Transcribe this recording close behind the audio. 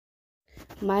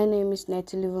My name is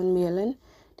Natalie Von Meulen.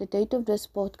 The date of this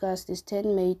podcast is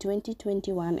 10 May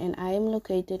 2021 and I am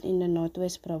located in the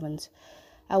Northwest Province.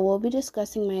 I will be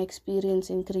discussing my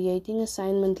experience in creating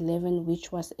assignment 11,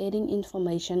 which was adding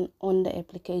information on the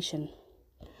application.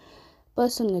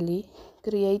 Personally,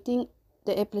 creating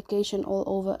the application all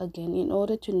over again in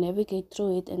order to navigate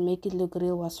through it and make it look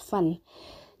real was fun,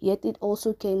 yet it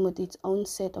also came with its own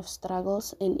set of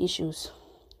struggles and issues.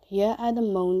 Here are the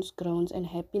moans, groans, and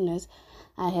happiness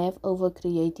I have over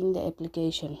creating the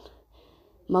application.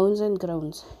 Moans and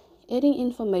groans. Adding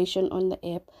information on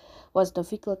the app was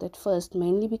difficult at first,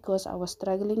 mainly because I was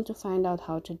struggling to find out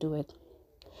how to do it.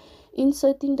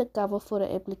 Inserting the cover for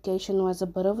the application was a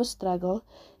bit of a struggle,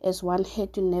 as one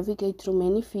had to navigate through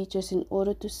many features in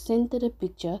order to center the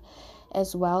picture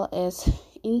as well as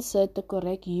insert the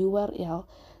correct URL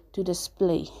to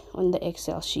display on the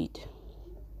Excel sheet.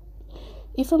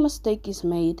 If a mistake is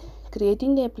made,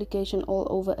 creating the application all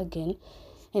over again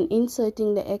and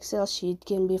inserting the Excel sheet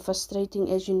can be frustrating,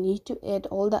 as you need to add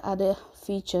all the other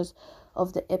features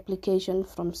of the application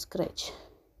from scratch.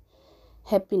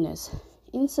 Happiness.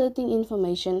 Inserting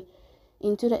information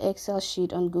into the Excel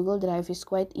sheet on Google Drive is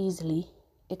quite easily,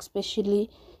 especially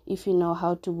if you know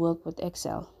how to work with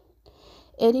Excel.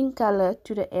 Adding color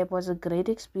to the app was a great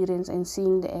experience, and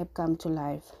seeing the app come to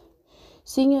life.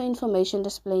 Seeing your information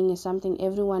displaying is something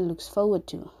everyone looks forward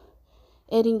to.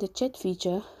 Adding the chat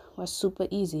feature was super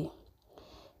easy.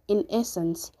 In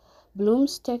essence,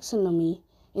 Bloom's taxonomy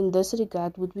in this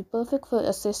regard would be perfect for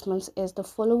assessments, as the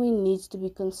following needs to be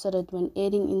considered when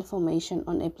adding information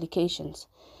on applications: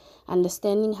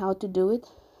 understanding how to do it,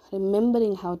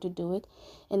 remembering how to do it,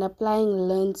 and applying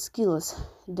learned skills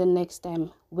the next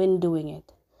time when doing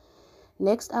it.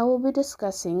 Next, I will be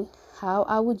discussing how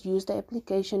I would use the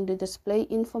application to display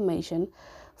information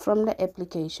from the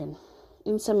application.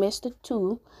 In semester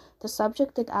 2, the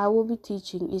subject that I will be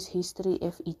teaching is History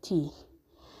FET.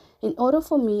 In order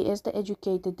for me as the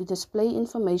educator to display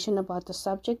information about the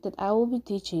subject that I will be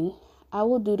teaching, I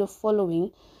will do the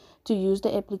following to use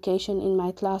the application in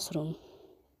my classroom.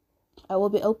 I will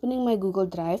be opening my Google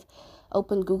Drive,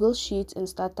 open Google Sheets, and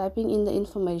start typing in the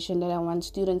information that I want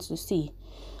students to see.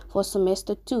 For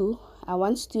semester 2, I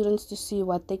want students to see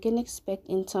what they can expect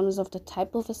in terms of the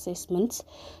type of assessments,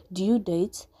 due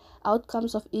dates,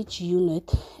 outcomes of each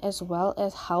unit, as well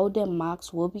as how their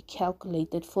marks will be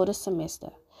calculated for the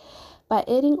semester. By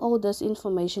adding all this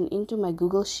information into my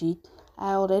Google Sheet,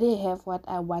 I already have what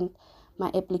I want my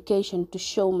application to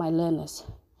show my learners.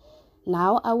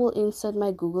 Now I will insert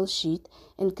my Google Sheet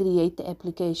and create the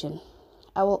application.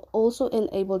 I will also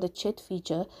enable the chat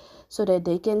feature so that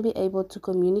they can be able to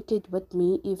communicate with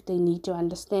me if they need to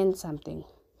understand something.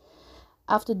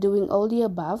 After doing all the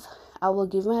above, I will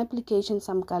give my application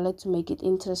some color to make it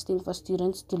interesting for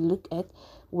students to look at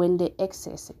when they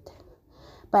access it.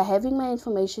 By having my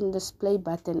information display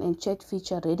button and chat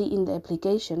feature ready in the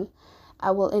application,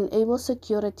 I will enable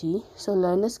security so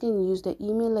learners can use their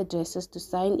email addresses to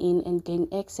sign in and gain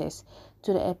access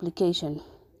to the application.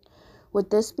 With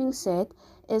this being said,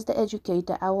 as the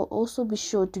educator, I will also be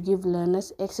sure to give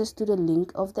learners access to the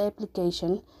link of the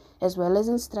application, as well as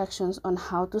instructions on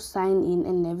how to sign in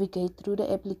and navigate through the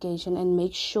application, and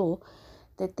make sure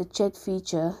that the chat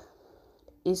feature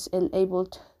is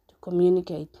enabled to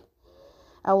communicate.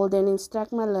 I will then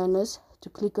instruct my learners to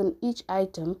click on each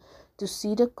item to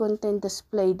see the content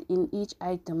displayed in each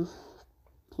item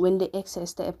when they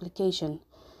access the application.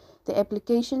 The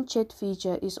application chat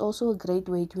feature is also a great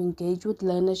way to engage with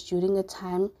learners during a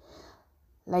time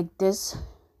like this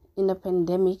in a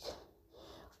pandemic,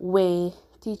 where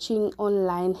teaching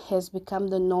online has become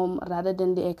the norm rather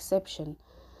than the exception.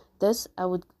 This I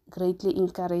would greatly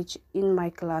encourage in my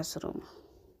classroom.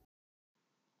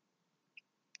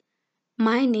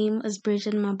 My name is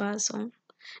Bridget Mabaso,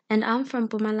 and I'm from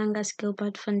Pumalanga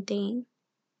Skilpad Fontaine.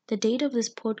 The date of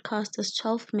this podcast is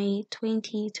 12 May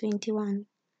 2021,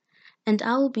 and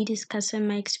I will be discussing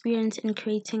my experience in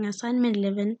creating assignment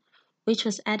 11, which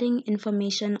was adding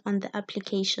information on the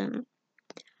application.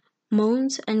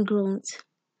 Moans and groans.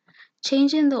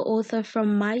 Changing the author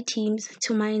from my teams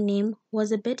to my name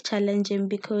was a bit challenging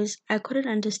because I couldn't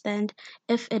understand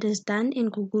if it is done in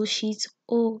Google Sheets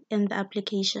or in the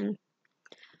application.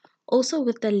 Also,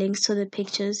 with the links to the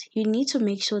pictures, you need to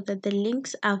make sure that the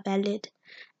links are valid,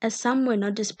 as some were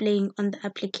not displaying on the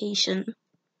application.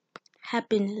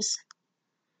 Happiness.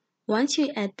 Once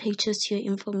you add pictures to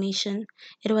your information,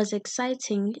 it was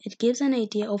exciting. It gives an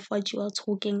idea of what you are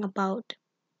talking about.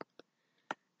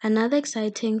 Another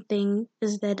exciting thing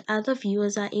is that other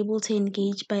viewers are able to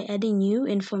engage by adding new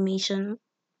information.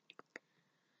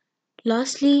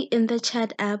 Lastly, in the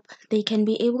chat app, they can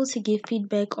be able to give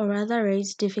feedback or rather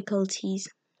raise difficulties.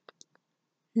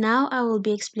 Now I will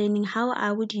be explaining how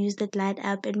I would use the Glide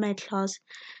app in my class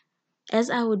as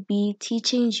I would be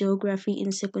teaching geography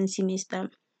in second semester.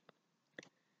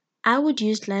 I would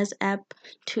use Glide's app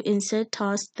to insert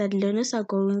tasks that learners are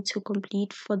going to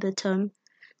complete for the term,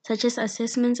 such as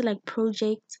assessments like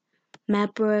projects,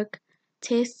 map work,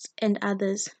 tests, and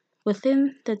others.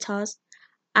 Within the task,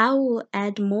 I will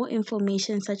add more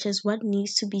information such as what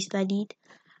needs to be studied,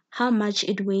 how much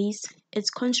it weighs, its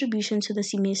contribution to the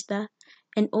semester,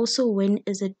 and also when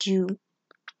is it due.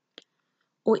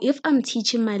 Or if I'm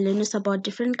teaching my learners about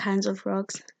different kinds of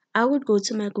rocks, I would go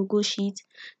to my Google Sheet,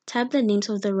 type the names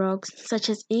of the rocks such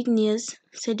as igneous,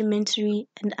 sedimentary,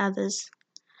 and others.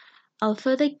 I'll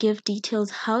further give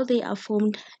details how they are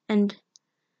formed and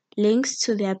links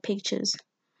to their pictures.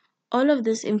 All of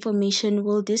this information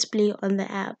will display on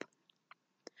the app.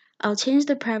 I'll change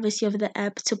the privacy of the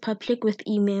app to public with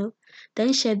email,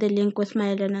 then share the link with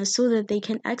my learners so that they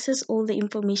can access all the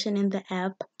information in the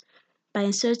app by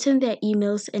inserting their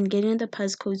emails and getting the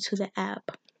passcode to the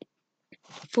app.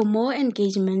 For more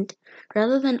engagement,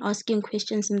 rather than asking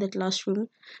questions in the classroom,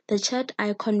 the chat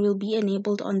icon will be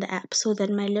enabled on the app so that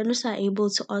my learners are able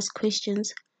to ask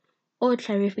questions or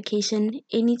clarification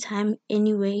anytime,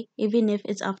 anyway, even if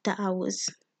it's after hours.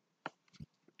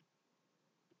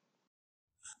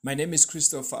 My name is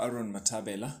Christopher Aaron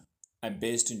Matabela. I'm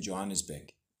based in Johannesburg.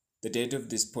 The date of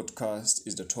this podcast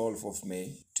is the 12th of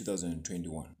May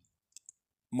 2021.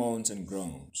 Moans and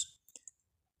groans.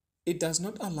 It does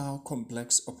not allow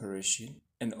complex operation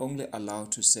and only allow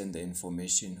to send the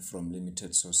information from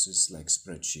limited sources like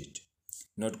spreadsheet,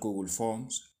 not Google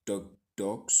Forms,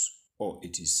 Docs, or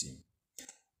etc.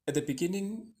 At the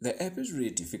beginning, the app is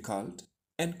really difficult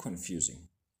and confusing.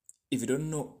 If you don't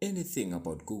know anything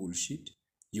about Google Sheet,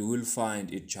 you will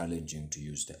find it challenging to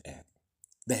use the app.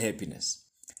 The happiness.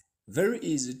 Very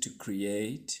easy to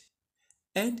create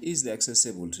and easily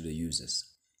accessible to the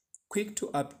users. Quick to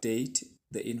update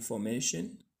the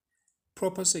information,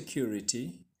 proper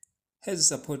security, has a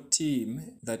support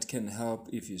team that can help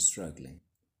if you're struggling.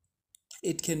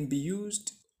 It can be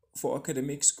used for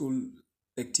academic school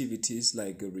activities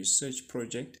like a research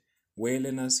project where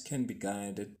learners can be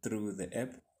guided through the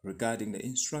app regarding the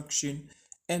instruction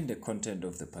and the content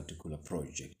of the particular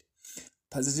project.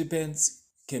 Participants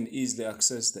can easily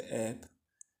access the app.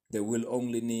 They will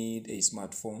only need a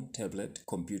smartphone, tablet,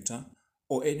 computer,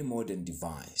 or any modern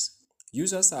device.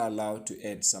 Users are allowed to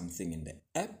add something in the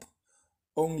app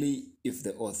only if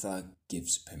the author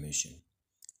gives permission.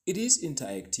 It is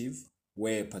interactive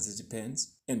where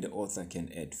participants and the author can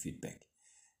add feedback.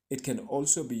 It can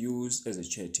also be used as a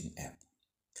chatting app.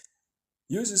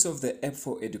 Uses of the app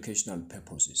for educational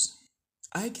purposes.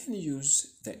 I can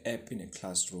use the app in a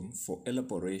classroom for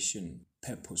elaboration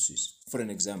purposes. For an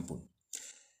example,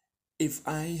 if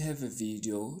I have a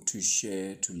video to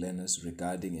share to learners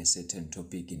regarding a certain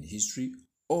topic in history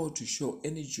or to show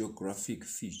any geographic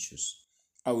features,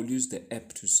 I will use the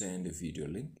app to send a video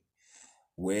link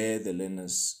where the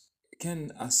learners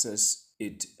can access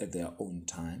it at their own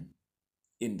time.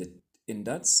 In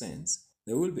that sense,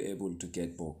 they will be able to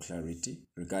get more clarity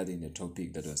regarding the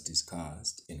topic that was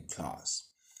discussed in class.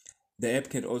 The app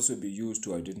can also be used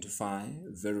to identify,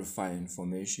 verify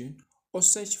information, or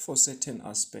search for certain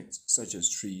aspects such as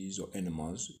trees or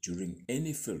animals during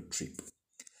any field trip.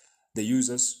 The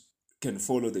users can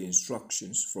follow the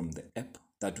instructions from the app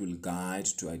that will guide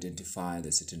to identify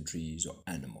the certain trees or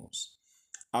animals.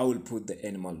 I will put the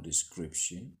animal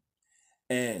description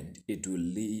and it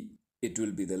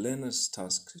will be the learner's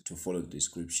task to follow the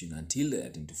description until they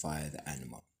identify the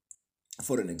animal.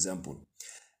 For an example,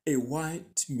 a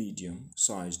white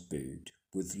medium-sized bird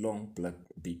with long black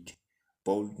beak,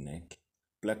 bold neck,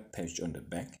 black patch on the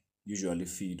back, usually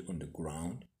feed on the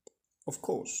ground. Of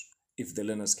course, if the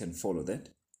learners can follow that,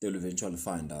 they'll eventually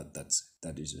find out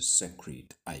that is a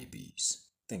sacred ibis.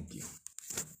 Thank you.